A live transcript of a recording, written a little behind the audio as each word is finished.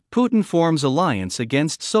Putin forms alliance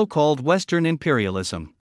against so-called Western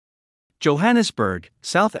imperialism. Johannesburg,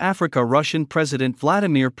 South Africa. Russian President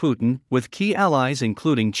Vladimir Putin, with key allies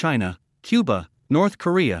including China, Cuba, North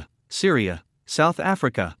Korea, Syria, South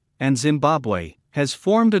Africa, and Zimbabwe, has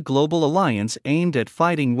formed a global alliance aimed at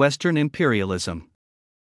fighting Western imperialism.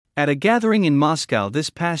 At a gathering in Moscow this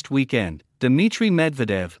past weekend, Dmitry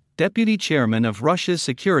Medvedev, deputy chairman of Russia's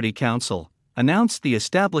Security Council, announced the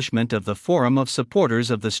establishment of the Forum of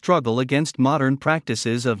Supporters of the Struggle Against Modern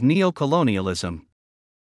Practices of Neocolonialism.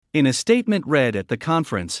 In a statement read at the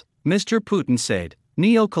conference, Mr. Putin said,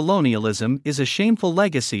 "Neocolonialism is a shameful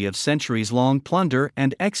legacy of centuries-long plunder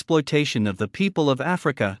and exploitation of the people of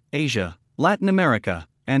Africa, Asia, Latin America,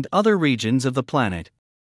 and other regions of the planet."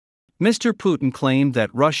 Mr. Putin claimed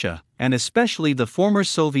that Russia, and especially the former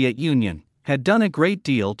Soviet Union, had done a great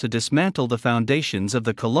deal to dismantle the foundations of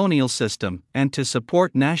the colonial system and to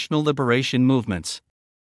support national liberation movements.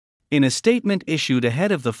 In a statement issued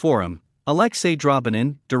ahead of the forum, Alexei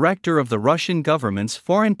Drobanin, director of the Russian government's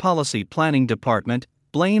Foreign Policy Planning Department,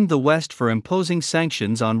 blamed the West for imposing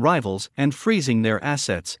sanctions on rivals and freezing their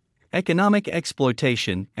assets, economic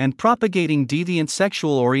exploitation, and propagating deviant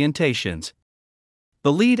sexual orientations.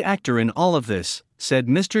 "The lead actor in all of this," said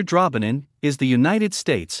Mr. Drobanin, "is the United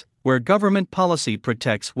States, where government policy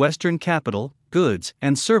protects Western capital, goods,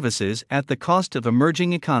 and services at the cost of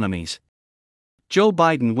emerging economies." Joe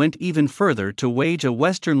Biden went even further to wage a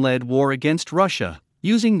Western-led war against Russia,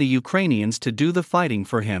 using the Ukrainians to do the fighting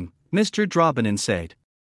for him, Mr. Drobanin said.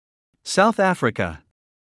 South Africa.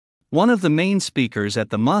 One of the main speakers at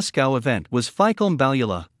the Moscow event was Fiacre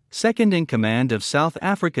Mbalula, second-in-command of South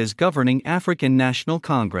Africa's governing African National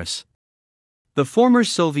Congress. The former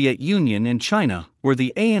Soviet Union and China were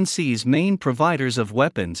the ANC's main providers of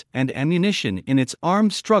weapons and ammunition in its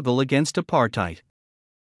armed struggle against apartheid.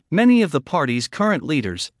 Many of the party's current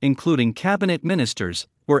leaders, including cabinet ministers,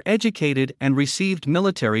 were educated and received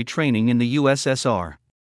military training in the USSR.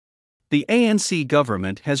 The ANC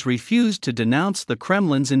government has refused to denounce the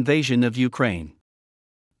Kremlin's invasion of Ukraine.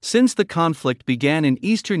 Since the conflict began in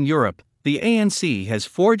Eastern Europe, the ANC has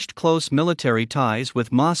forged close military ties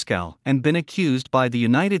with Moscow and been accused by the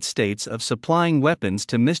United States of supplying weapons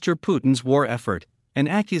to Mr. Putin's war effort, an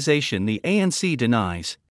accusation the ANC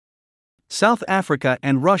denies. South Africa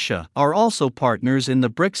and Russia are also partners in the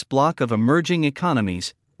BRICS bloc of emerging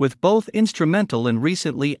economies, with both instrumental in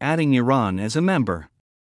recently adding Iran as a member.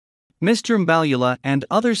 Mr. Mbalula and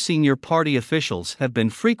other senior party officials have been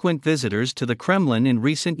frequent visitors to the Kremlin in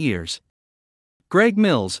recent years. Greg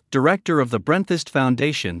Mills, director of the Brenthist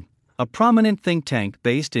Foundation, a prominent think tank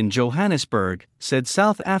based in Johannesburg, said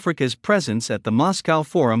South Africa's presence at the Moscow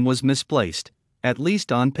Forum was misplaced, at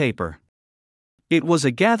least on paper. It was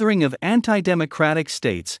a gathering of anti-democratic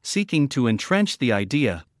states seeking to entrench the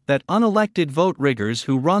idea that unelected vote riggers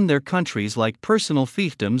who run their countries like personal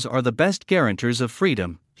fiefdoms are the best guarantors of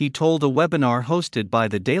freedom, he told a webinar hosted by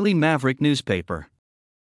the Daily Maverick newspaper.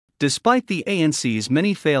 Despite the ANC's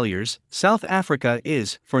many failures, South Africa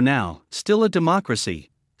is, for now, still a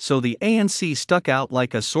democracy, so the ANC stuck out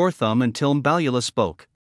like a sore thumb until Mbalula spoke.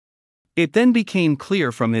 It then became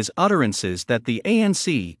clear from his utterances that the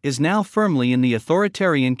ANC is now firmly in the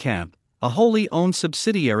authoritarian camp, a wholly owned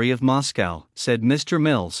subsidiary of Moscow, said Mr.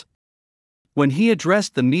 Mills. When he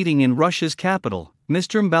addressed the meeting in Russia's capital,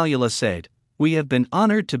 Mr. Mbalula said, "We have been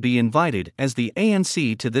honored to be invited as the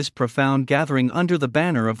ANC to this profound gathering under the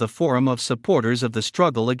banner of the Forum of Supporters of the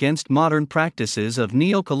Struggle Against Modern Practices of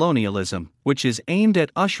Neocolonialism, which is aimed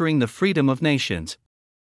at ushering the freedom of nations."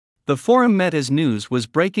 The forum met as news was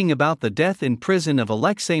breaking about the death in prison of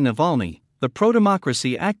Alexei Navalny, the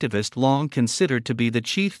pro-democracy activist long considered to be the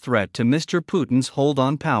chief threat to Mr. Putin's hold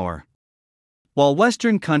on power. While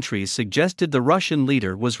Western countries suggested the Russian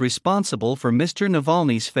leader was responsible for Mr.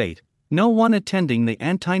 Navalny's fate, no one attending the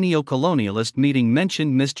anti-neocolonialist meeting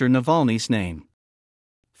mentioned Mr. Navalny's name.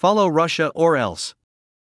 Follow Russia or else.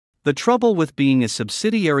 The trouble with being a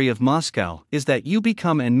subsidiary of Moscow is that you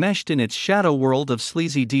become enmeshed in its shadow world of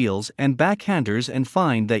sleazy deals and backhanders and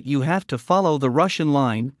find that you have to follow the Russian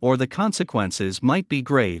line or the consequences might be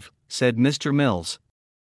grave, said Mr. Mills.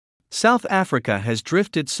 South Africa has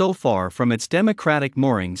drifted so far from its democratic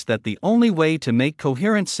moorings that the only way to make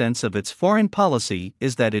coherent sense of its foreign policy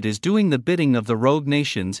is that it is doing the bidding of the rogue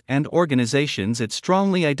nations and organizations it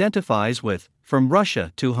strongly identifies with, from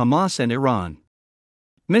Russia to Hamas and Iran.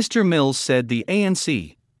 Mr. Mills said the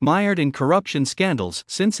ANC, mired in corruption scandals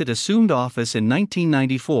since it assumed office in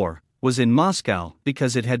 1994, was in Moscow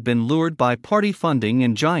because it had been lured by party funding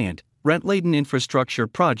and giant, rent-laden infrastructure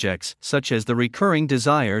projects such as the recurring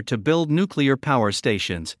desire to build nuclear power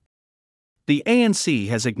stations. The ANC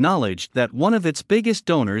has acknowledged that one of its biggest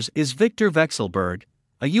donors is Viktor Vekselberg,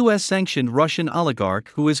 a US-sanctioned Russian oligarch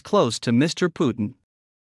who is close to Mr. Putin.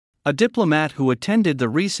 A diplomat who attended the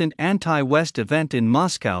recent anti-West event in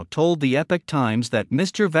Moscow told the Epoch Times that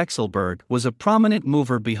Mr. Vekselberg was a prominent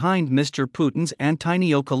mover behind Mr. Putin's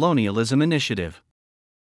anti-neocolonialism initiative.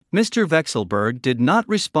 Mr. Vekselberg did not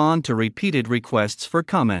respond to repeated requests for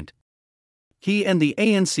comment. He and the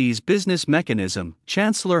ANC's business mechanism,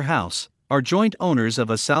 Chancellor House, are joint owners of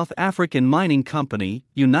a South African mining company,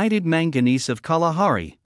 United Manganese of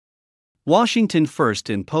Kalahari. Washington first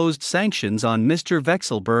imposed sanctions on Mr.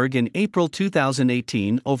 Vekselberg in April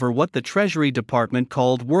 2018 over what the Treasury Department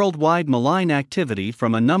called worldwide malign activity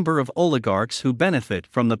from a number of oligarchs who benefit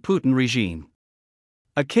from the Putin regime.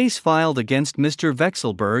 A case filed against Mr.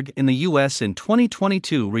 Vekselberg in the U.S. in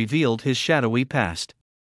 2022 revealed his shadowy past.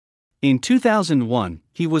 In 2001,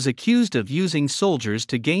 he was accused of using soldiers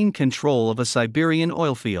to gain control of a Siberian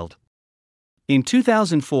oilfield. In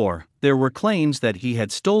 2004, there were claims that he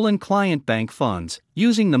had stolen client bank funds,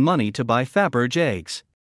 using the money to buy Faberge eggs.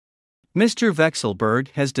 Mr. Vekselberg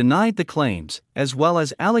has denied the claims, as well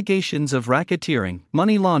as allegations of racketeering,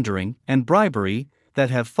 money laundering, and bribery that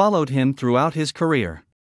have followed him throughout his career.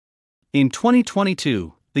 In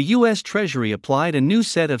 2022, the U.S. Treasury applied a new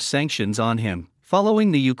set of sanctions on him,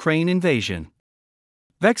 following the Ukraine invasion.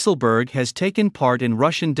 Vekselberg has taken part in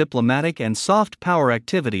Russian diplomatic and soft power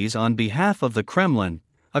activities on behalf of the Kremlin,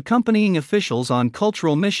 accompanying officials on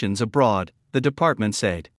cultural missions abroad, the department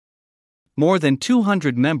said. More than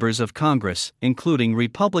 200 members of Congress, including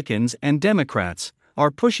Republicans and Democrats,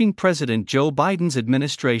 are pushing President Joe Biden's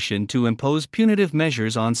administration to impose punitive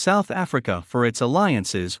measures on South Africa for its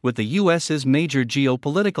alliances with the U.S.'s major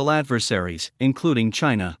geopolitical adversaries, including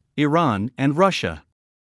China, Iran, and Russia.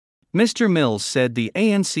 Mr. Mills said the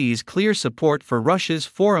ANC's clear support for Russia's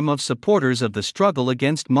Forum of Supporters of the Struggle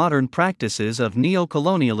Against Modern Practices of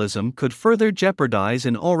Neocolonialism could further jeopardize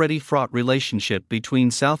an already fraught relationship between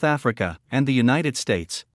South Africa and the United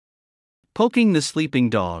States. Poking the sleeping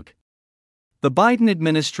dog. The Biden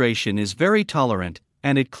administration is very tolerant,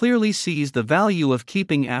 and it clearly sees the value of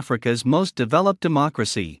keeping Africa's most developed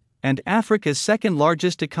democracy, and Africa's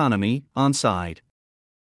second-largest economy, on side.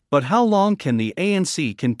 But how long can the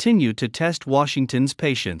ANC continue to test Washington's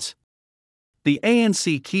patience? The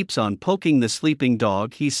ANC keeps on poking the sleeping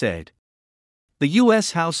dog, he said. The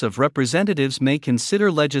U.S. House of Representatives may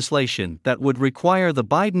consider legislation that would require the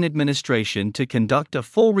Biden administration to conduct a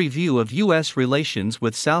full review of U.S. relations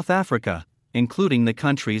with South Africa, including the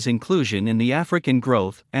country's inclusion in the African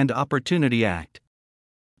Growth and Opportunity Act.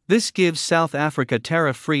 This gives South Africa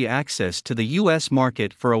tariff-free access to the U.S.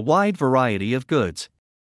 market for a wide variety of goods.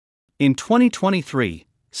 In 2023,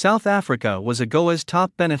 South Africa was AGOA's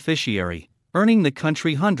top beneficiary, earning the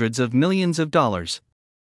country hundreds of millions of dollars.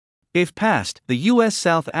 If passed, the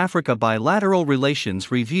U.S.-South Africa Bilateral Relations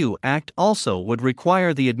Review Act also would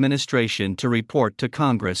require the administration to report to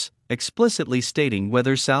Congress, explicitly stating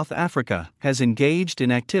whether South Africa has engaged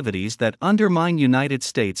in activities that undermine United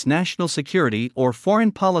States national security or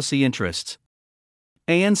foreign policy interests.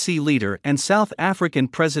 ANC leader and South African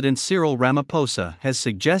President Cyril Ramaphosa has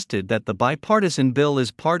suggested that the bipartisan bill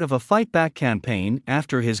is part of a fight-back campaign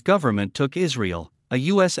after his government took Israel, a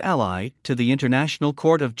U.S. ally, to the International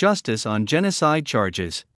Court of Justice on genocide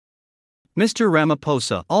charges. Mr.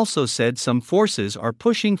 Ramaphosa also said some forces are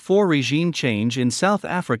pushing for regime change in South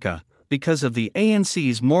Africa because of the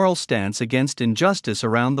ANC's moral stance against injustice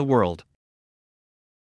around the world.